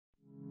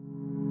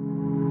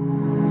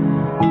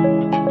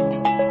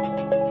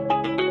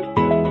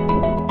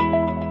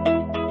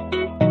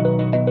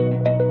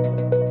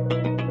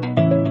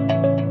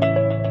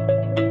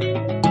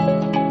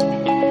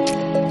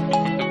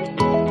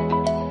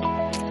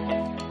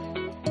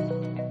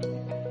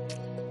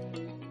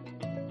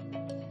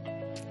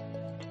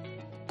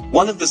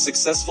One of the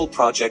successful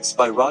projects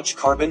by Raj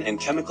Carbon and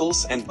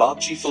Chemicals and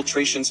Babji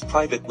Filtrations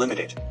Private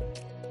Limited.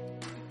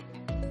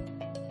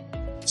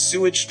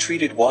 Sewage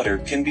treated water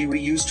can be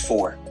reused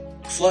for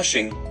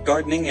flushing,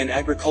 gardening and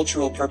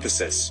agricultural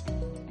purposes.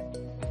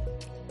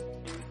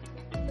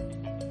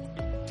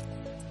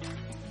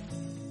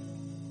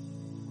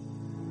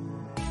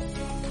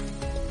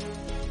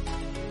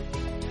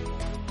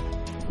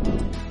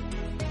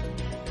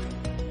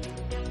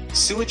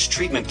 Sewage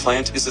treatment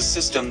plant is a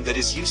system that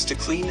is used to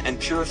clean and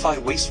purify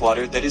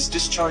wastewater that is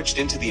discharged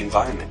into the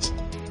environment.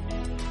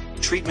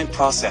 Treatment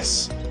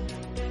process.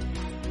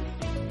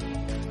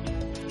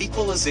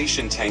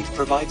 Equalization tank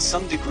provides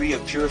some degree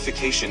of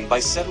purification by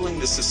settling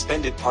the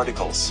suspended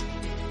particles.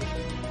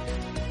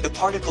 The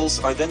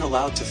particles are then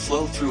allowed to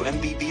flow through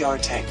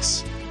MBBR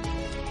tanks.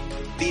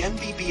 The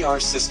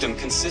MBBR system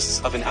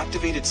consists of an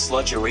activated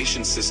sludge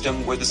aeration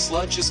system where the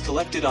sludge is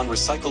collected on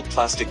recycled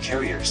plastic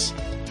carriers.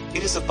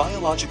 It is a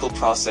biological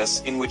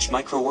process in which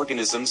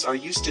microorganisms are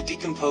used to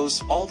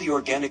decompose all the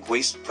organic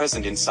waste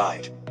present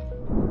inside.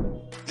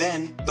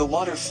 Then, the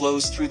water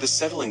flows through the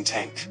settling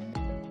tank.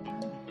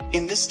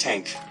 In this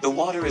tank, the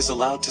water is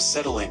allowed to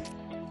settle in.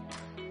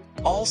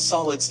 All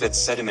solids that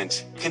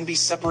sediment can be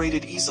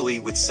separated easily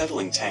with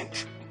settling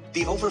tank.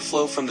 The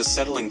overflow from the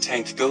settling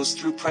tank goes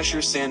through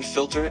pressure sand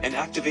filter and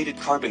activated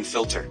carbon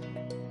filter.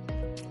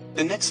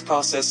 The next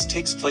process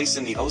takes place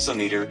in the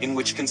ozonator, in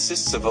which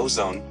consists of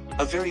ozone,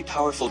 a very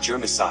powerful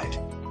germicide.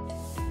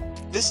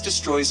 This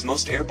destroys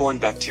most airborne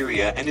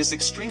bacteria and is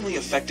extremely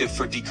effective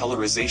for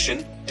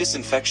decolorization,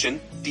 disinfection,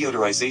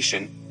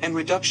 deodorization, and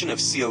reduction of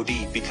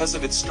COD because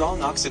of its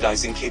strong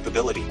oxidizing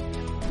capability.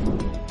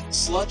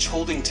 Sludge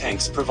holding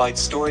tanks provide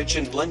storage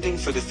and blending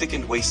for the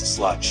thickened waste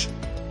sludge.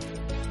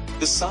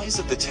 The size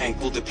of the tank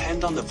will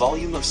depend on the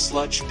volume of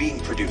sludge being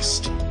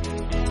produced.